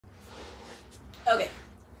Okay,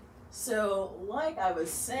 so like I was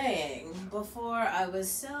saying before, I was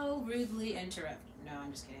so rudely interrupted. No,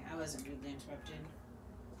 I'm just kidding. I wasn't rudely interrupted.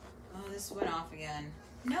 Oh, this went off again.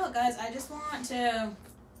 No, guys, I just want to,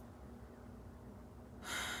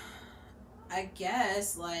 I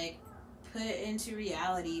guess, like, put into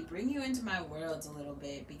reality, bring you into my worlds a little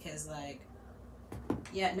bit because, like,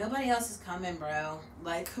 yeah, nobody else is coming, bro.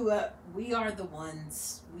 Like, who we are the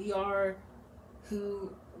ones. We are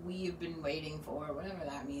who we've been waiting for, whatever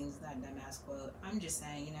that means, that dumbass quote. I'm just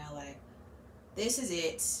saying, like, this is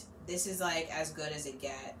it. This is, like, as good as it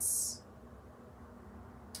gets.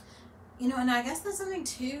 And I guess that's something,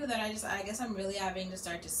 too, that I guess I'm really having to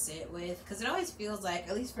start to sit with. Because it always feels like,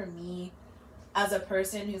 at least for me, as a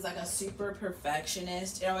person who's like a super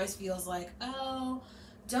perfectionist, it always feels like, oh,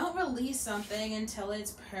 don't release something until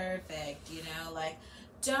it's perfect, like,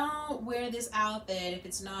 don't wear this outfit if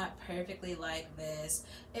it's not perfectly like this.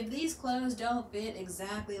 If these clothes don't fit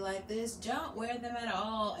exactly like this, don't wear them at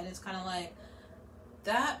all. And it's kind of like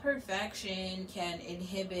that perfection can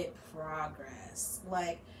inhibit progress.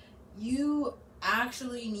 Like, you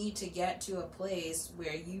actually need to get to a place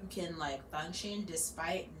where you can like function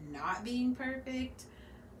despite not being perfect.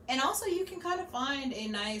 And also you can kind of find a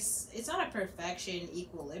nice, it's not a perfection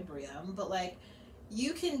equilibrium, but like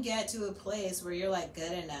you can get to a place where you're like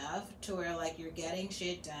good enough to where like you're getting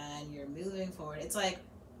shit done, you're moving forward. It's like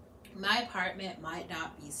my apartment might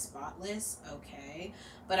not be spotless, okay,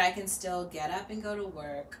 but I can still get up and go to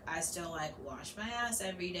work. I still like wash my ass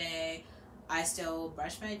every day. I still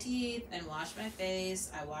brush my teeth and wash my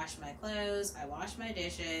face. I wash my clothes. I wash my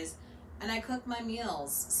dishes. And I cook my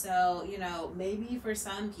meals. So, maybe for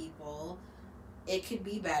some people, it could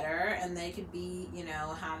be better and they could be,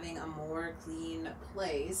 having a more clean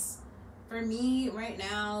place. For me, right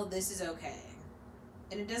now, this is okay.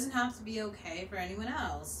 And it doesn't have to be okay for anyone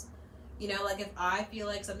else. Like if I feel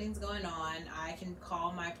like something's going on, I can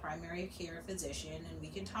call my primary care physician and we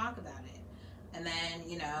can talk about it. And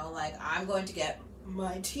then, like I'm going to get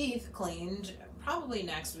my teeth cleaned probably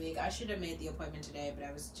next week. I should have made the appointment today, but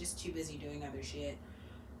I was just too busy doing other shit.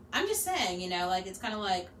 I'm just saying, like it's kind of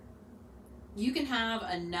like you can have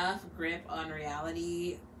enough grip on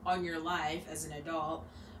reality on your life as an adult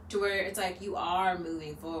to where it's like you are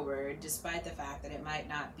moving forward despite the fact that it might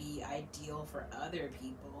not be ideal for other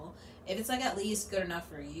people. If it's like at least good enough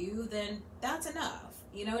for you, then that's enough.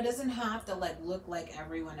 It doesn't have to like look like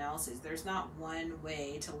everyone else's. There's not one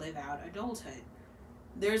way to live out adulthood.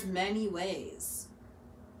 There's many ways,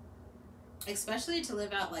 especially to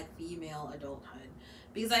live out like female adulthood,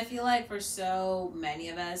 because I feel like for so many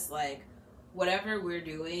of us, like whatever we're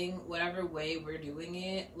doing, whatever way we're doing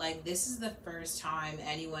it, like this is the first time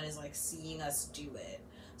anyone is like seeing us do it.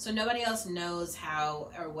 So nobody else knows how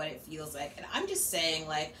or what it feels like. And I'm just saying,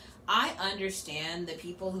 like, I understand the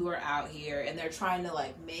people who are out here and they're trying to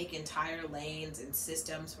like make entire lanes and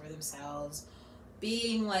systems for themselves,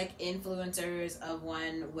 being like influencers of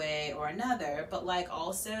one way or another, but like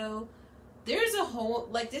also there's a whole,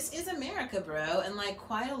 like, this is America, bro, and like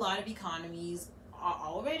quite a lot of economies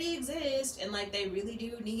already exist, and like they really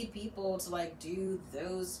do need people to like do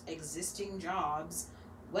those existing jobs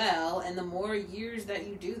well, and the more years that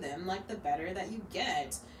you do them, like the better that you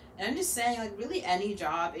get. And I'm just saying, like, really any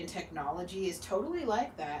job in technology is totally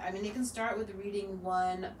like that. I mean, it can start with reading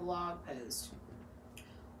one blog post,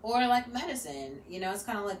 or like medicine, it's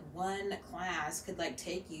kind of like one class could like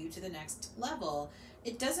take you to the next level.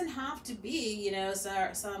 It doesn't have to be,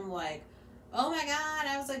 some like, oh my god,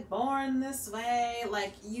 I was like born this way.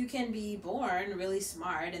 Like, you can be born really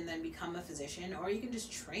smart and then become a physician, or you can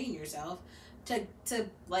just train yourself to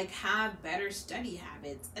like have better study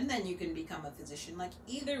habits and then you can become a physician. Like,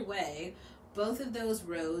 either way, both of those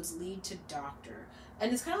roads lead to doctor.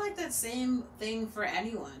 And it's kind of like that same thing for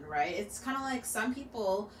anyone, right? It's kind of like some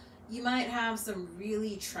people, you might have some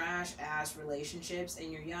really trash ass relationships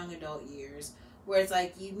in your young adult years where it's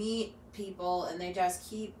like you meet people and they just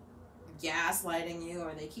keep gaslighting you,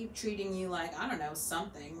 or they keep treating you like, I don't know,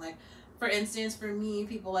 something. Like, for instance, for me,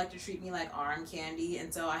 people like to treat me like arm candy,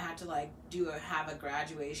 and so I had to like have a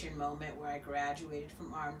graduation moment where I graduated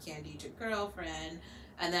from arm candy to girlfriend,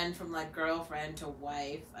 and then from like girlfriend to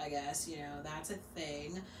wife, I guess, that's a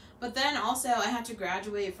thing. But then also I had to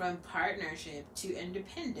graduate from partnership to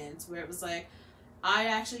independence, where it was like, I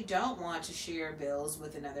actually don't want to share bills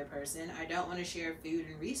with another person. I don't want to share food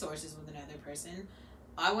and resources with another person.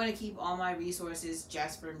 I want to keep all my resources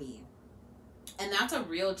just for me. And that's a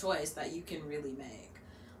real choice that you can really make.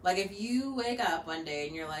 Like, if you wake up one day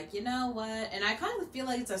and you're like, you know what? And I kind of feel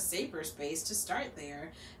like it's a safer space to start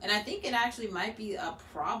there. And I think it actually might be a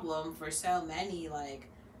problem for so many, like,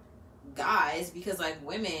 guys, because like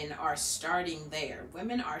women are starting there.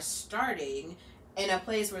 Women are starting in a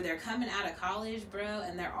place where they're coming out of college, bro,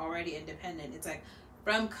 and they're already independent. It's like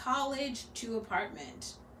from college to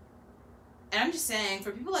apartment. And I'm just saying,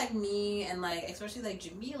 for people like me and like especially like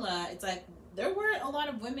Jamila, it's like there weren't a lot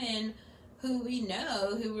of women who we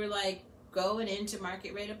know who were like going into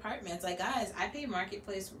market rate apartments. Like, guys, I pay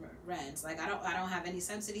marketplace rents. Like, I don't have any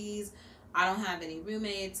subsidies. I don't have any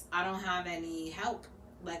roommates. I don't have any help.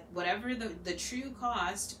 Like, whatever the true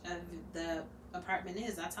cost of the apartment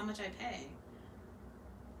is, that's how much I pay.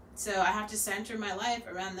 So I have to center my life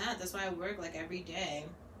around that. That's why I work like every day.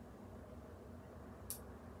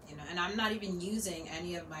 You know, and I'm not even using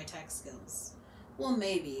any of my tech skills. Well,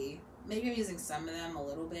 maybe I'm using some of them a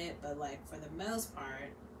little bit, but like for the most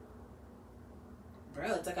part,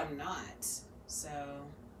 bro, it's like I'm not. So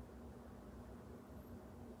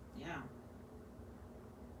yeah.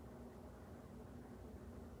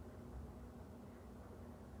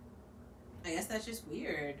 I guess that's just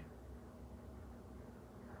weird.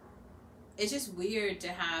 It's just weird to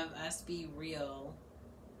have us be real.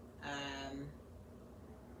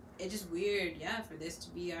 It's just weird, yeah, for this to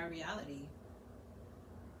be our reality.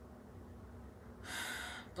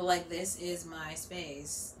 But like, this is my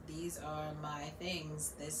space. These are my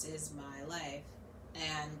things. This is my life.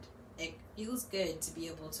 And it feels good to be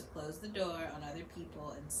able to close the door on other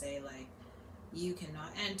people and say, like, you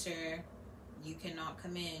cannot enter, you cannot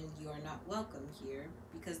come in, you are not welcome here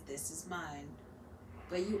because this is mine.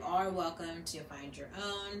 But you are welcome to find your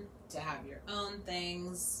own, to have your own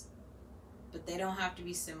things, but they don't have to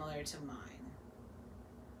be similar to mine.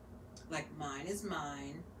 Like, mine is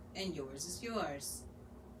mine and yours is yours.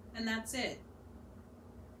 And that's it.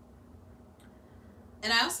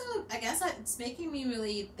 And I guess it's making me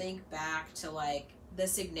really think back to like the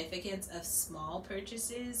significance of small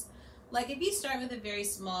purchases. Like, if you start with a very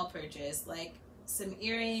small purchase, like some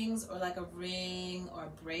earrings or like a ring or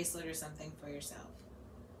a bracelet or something for yourself,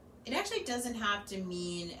 it actually doesn't have to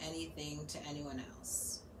mean anything to anyone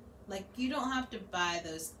else. Like, you don't have to buy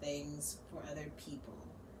those things for other people.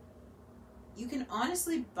 You can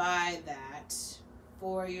honestly buy that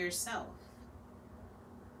for yourself,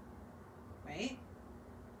 right?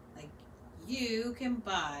 Like, you can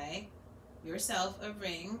buy yourself a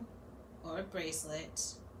ring or a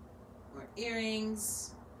bracelet or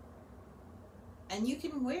earrings, and you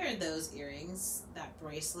can wear those earrings, that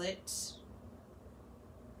bracelet,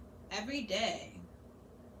 every day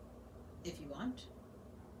if you want.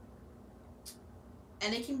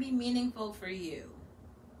 And it can be meaningful for you.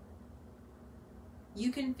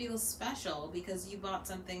 You can feel special because you bought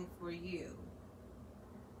something for you.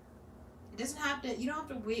 It doesn't have to, you don't have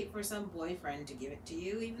to wait for some boyfriend to give it to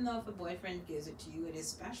you, even though if a boyfriend gives it to you, it is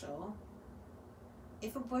special.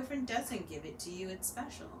 If a boyfriend doesn't give it to you, it's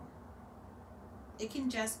special. It can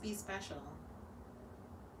just be special.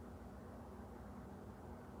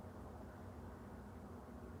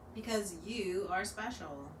 Because you are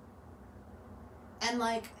special. And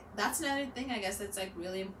like, that's another thing I guess that's like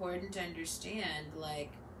really important to understand.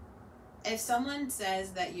 Like, if someone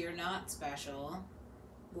says that you're not special,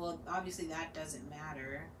 well, obviously that doesn't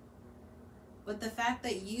matter. But the fact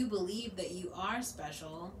that you believe that you are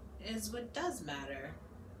special is what does matter.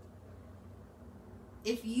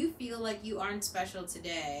 If you feel like you aren't special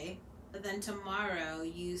today, but then tomorrow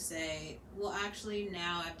you say, well, actually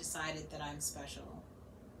now I've decided that I'm special.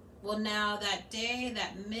 Well, now that day,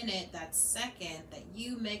 that minute, that second that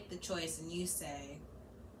you make the choice and you say,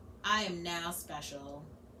 I am now special,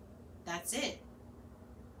 that's it.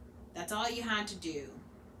 That's all you had to do.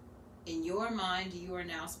 In your mind, you are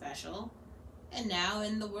now special. And now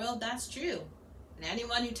in the world, that's true. And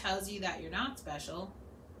anyone who tells you that you're not special,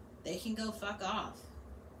 they can go fuck off.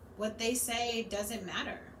 What they say doesn't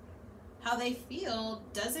matter. How they feel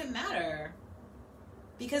doesn't matter.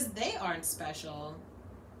 Because they aren't special.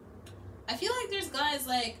 I feel like there's guys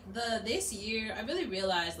like this year, I really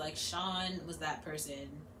realized like Sean was that person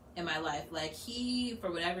in my life. Like, he,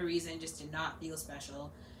 for whatever reason, just did not feel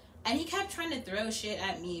special. And he kept trying to throw shit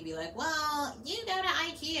at me, be like, well, you go to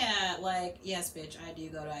IKEA. Like, yes, bitch, I do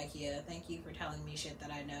go to IKEA. Thank you for telling me shit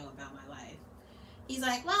that I know about my life. He's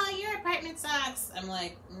like, well, your apartment sucks. I'm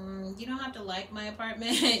like, you don't have to like my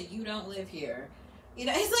apartment. You don't live here. You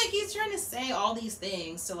know, it's like he's trying to say all these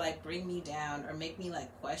things to like bring me down or make me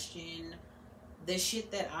like question the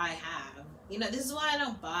shit that I have. You know, this is why I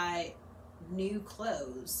don't buy new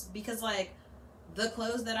clothes, because like the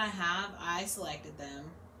clothes that I have, I selected them,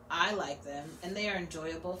 I like them, and they are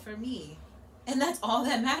enjoyable for me, and that's all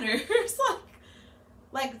that matters.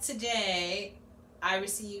 Like today I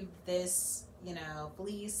received this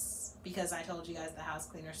fleece, because I told you guys the house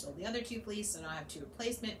cleaner stole the other 2 fleece, so now I have 2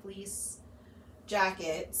 replacement fleece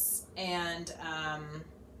jackets, and I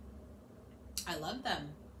love them.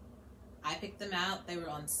 I picked them out. They were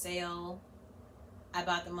on sale. I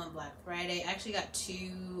bought them on Black Friday. I actually got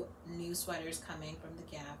 2 new sweaters coming from the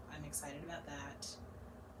Gap. I'm excited about that.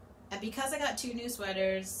 And because I got 2 new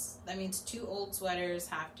sweaters, that means 2 old sweaters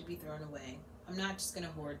have to be thrown away. I'm not just gonna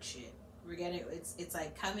hoard shit. It's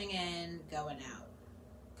like coming in, going out.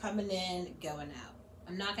 Coming in, going out.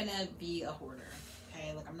 I'm not gonna be a hoarder,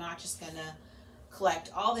 okay? Like, I'm not just gonna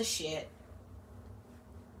collect all the shit.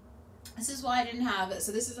 This is why I didn't have it.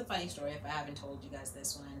 So this is a funny story if I haven't told you guys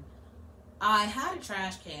this one. I had a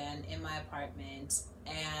trash can in my apartment,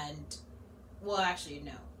 and, well, actually,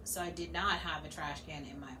 no. So I did not have a trash can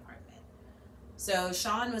in my apartment. So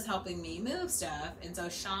Sean was helping me move stuff, and so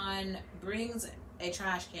Sean brings a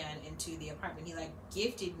trash can into the apartment. He, like,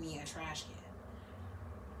 gifted me a trash can.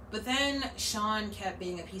 But then Sean kept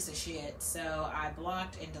being a piece of shit, so I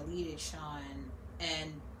blocked and deleted Sean,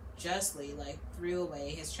 and justly, like, threw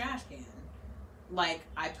away his trash can. Like,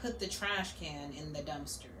 I put the trash can in the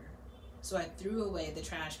dumpster. So I threw away the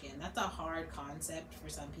trash can. That's a hard concept for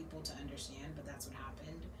some people to understand, but that's what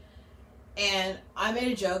happened. And I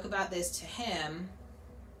made a joke about this to him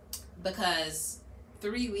because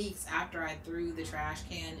 3 weeks after I threw the trash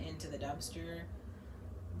can into the dumpster,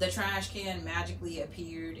 the trash can magically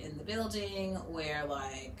appeared in the building where,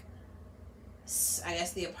 like, I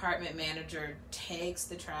guess the apartment manager takes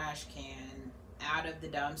the trash can out of the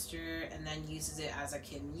dumpster and then uses it as a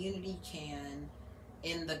community can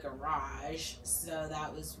in the garage. So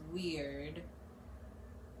that was weird.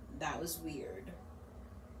 That was weird.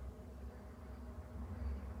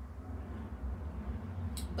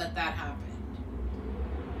 But that happened.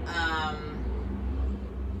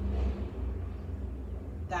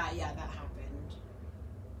 That happened.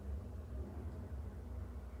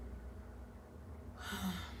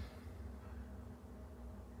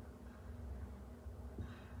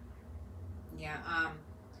 Yeah,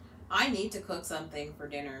 I need to cook something for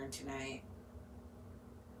dinner tonight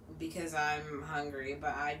because I'm hungry,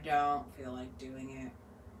 but I don't feel like doing it.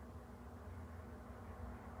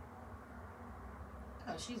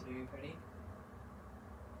 Oh, she's very pretty.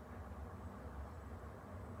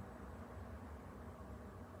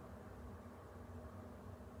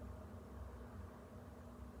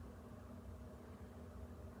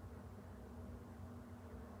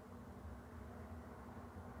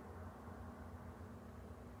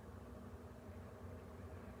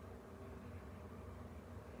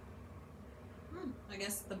 I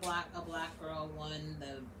guess a black girl won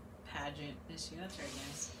the pageant this year. That's very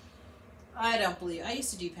nice. I used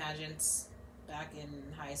to do pageants back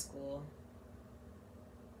in high school.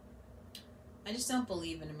 I just don't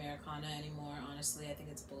believe in Americana anymore, honestly. I think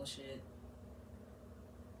it's bullshit.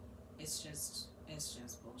 It's just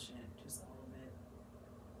bullshit. Just all of it.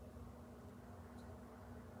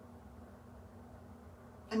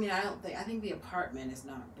 I mean, I think the apartment is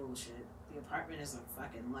not bullshit. The apartment is a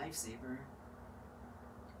fucking lifesaver.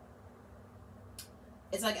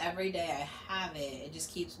 It's like every day I have it, it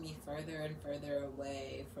just keeps me further and further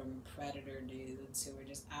away from predator dudes who are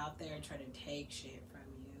just out there trying to take shit from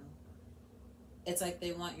you. It's like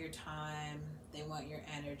they want your time, they want your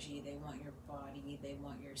energy, they want your body, they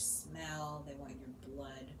want your smell, they want your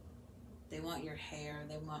blood, they want your hair,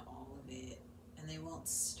 they want all of it, and they won't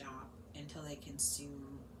stop until they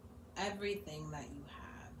consume everything that you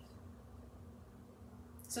have.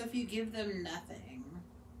 So if you give them nothing,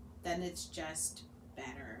 then it's just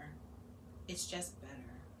better. It's just better.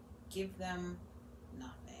 Give them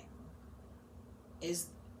nothing is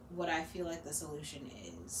what I feel like the solution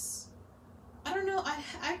is. I don't know.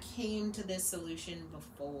 I came to this solution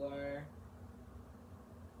before.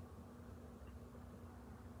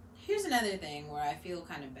 Here's another thing where I feel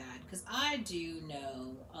kind of bad because I do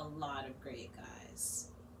know a lot of great guys.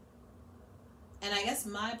 And I guess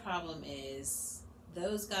my problem is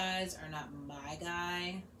those guys are not my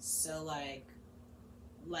guy. So like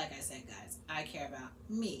I said, guys, I care about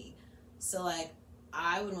me. So, like,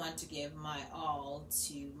 I would want to give my all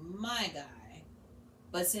to my guy.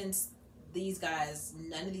 But since these guys,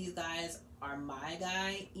 none of these guys are my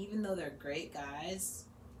guy, even though they're great guys,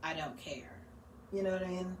 I don't care. You know what I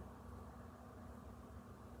mean?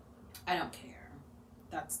 I don't care.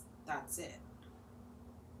 That's it.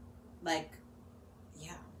 Like,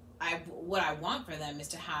 yeah. What I want for them is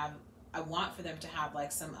to have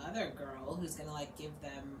like some other girl who's gonna like give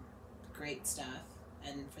them great stuff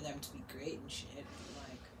and for them to be great and shit.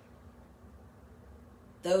 Like,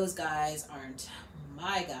 those guys aren't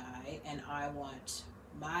my guy, and I want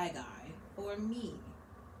my guy. for me.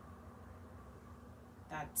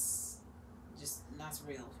 That's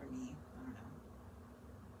real for me. I don't know.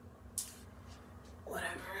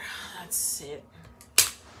 Whatever. That's it.